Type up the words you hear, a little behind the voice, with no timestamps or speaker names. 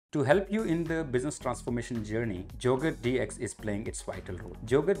To help you in the business transformation journey, Joget DX is playing its vital role.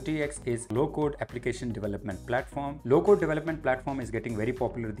 Joget DX is low-code application development platform. Low-code development platform is getting very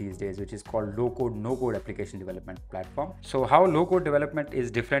popular these days, which is called low-code, no-code application development platform. So how low-code development is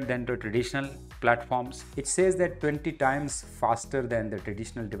different than the traditional platforms? It says that 20 times faster than the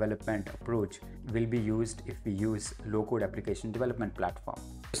traditional development approach will be used if we use low-code application development platform.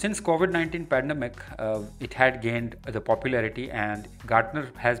 Since COVID-19 pandemic, it had gained the popularity, and Gartner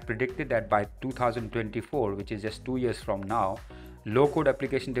has predicted that by 2024, which is just 2 years from now, low-code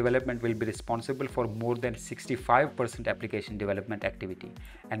application development will be responsible for more than 65% application development activity.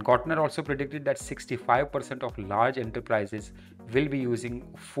 And Gartner also predicted that 65% of large enterprises will be using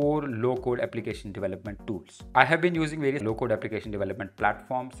 4 low-code application development tools. I have been using various low-code application development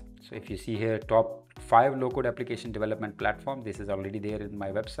platforms. So if you see here, top 5 low-code application development platforms, this is already there in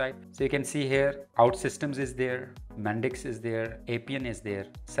my website. So you can see here, OutSystems is there, Mendix is there, Appian is there,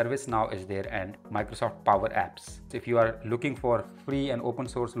 ServiceNow is there, and Microsoft Power Apps. So if you are looking for free and open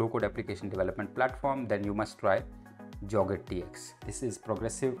source low-code application development platform, then you must try Joget DX. This is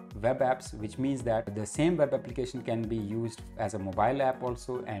progressive web apps, which means that the same web application can be used as a mobile app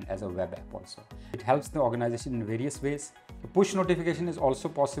also and as a web app also. It helps the organization in various ways. The push notification is also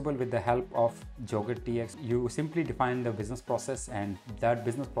possible with the help of Joget DX. You simply define the business process, and that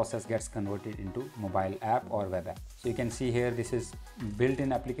business process gets converted into mobile app or web app. So you can see here, this is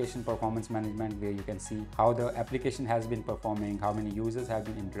built-in application performance management, where you can see how the application has been performing, how many users have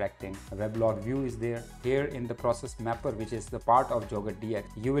been interacting. A weblog view is there. Here in the process mapper, which is the part of Joget DX,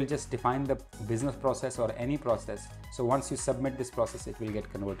 you will just define the business process or any process. So once you submit this process, it will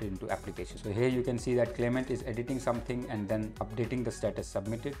get converted into application. So here you can see that claimant is editing something and then updating the status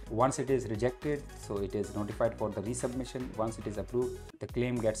submitted. Once it is rejected, so it is notified for the resubmission. Once it is approved, the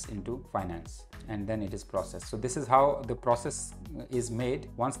claim gets into finance and then it is processed. So this is how the process is made.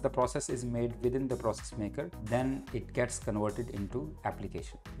 Once the process is made within the process maker, then it gets converted into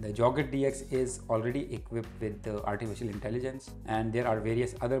application. The Joget DX is already equipped with the artificial intelligence, and there are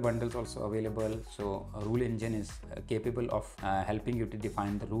various other bundles also available. So a rule engine is capable of helping you to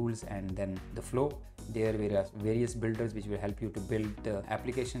define the rules and then the flow. There are various builders which will help you to build the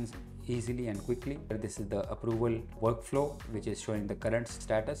applications easily and quickly. This is the approval workflow, which is showing the current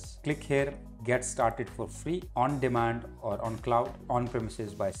status. Click here, get started for free, on demand or on cloud, on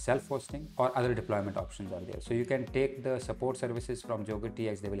premises by self-hosting, or other deployment options are there. So you can take the support services from Joget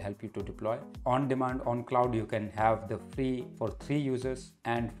DX, they will help you to deploy. On demand, on cloud, you can have the free for 3 users,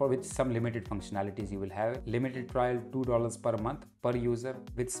 and for with some limited functionalities you will have. Limited trial, $2 per month per user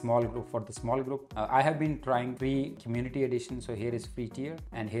with small group. For the small group, I have been trying free community edition. So here is free tier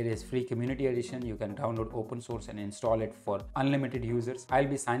and here is free community edition. You can download open source and install it for unlimited users. I'll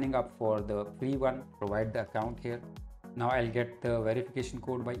be signing up for the free one. Provide the account here. Now I'll get the verification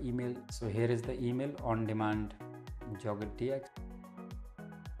code by email. So here is the email, on demand Joget DX.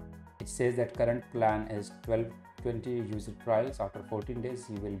 It says that current plan is 1220 user trials. After 14 days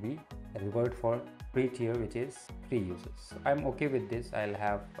you will be reward for free tier, which is 3 users. So I'm okay with this. I'll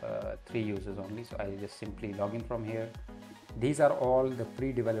have 3 users only, so I'll just simply log in from here. These are all the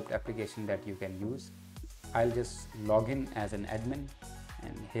pre-developed application that you can use. I'll just log in as an admin,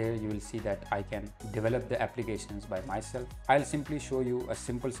 and here you will see that I can develop the applications by myself. I'll simply show you a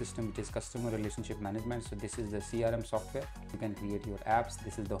simple system, which is customer relationship management. So this is the CRM software. You can create your apps.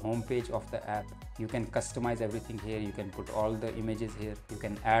 This is the home page of the app. You can customize everything here. You can put all the images here. You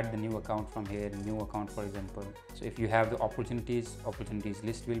can add the new account from here, new account for example. So if you have the opportunities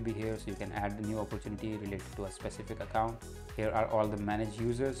list will be here. So you can add the new opportunity related to a specific account. Here are all the managed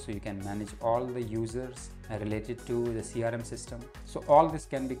users. So you can manage all the users related to the CRM system. So all this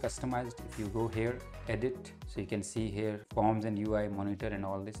can be customized if you go here, edit. So you can see here forms and UI, monitor and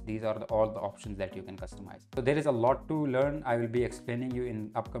all this. These are all the options that you can customize. So there is a lot to learn. I will be explaining you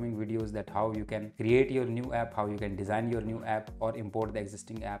in upcoming videos that how you can create your new app, how you can design your new app or import the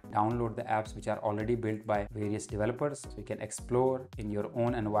existing app, download the apps which are already built by various developers. So you can explore in your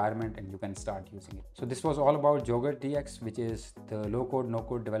own environment and you can start using it. So this was all about Joget DX, which is the low-code,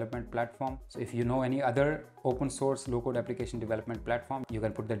 no-code development platform. So if you know any other open source low-code application development platform, you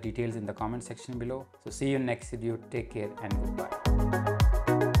can put the details in the comment section below. So see you in next video. Take care and goodbye.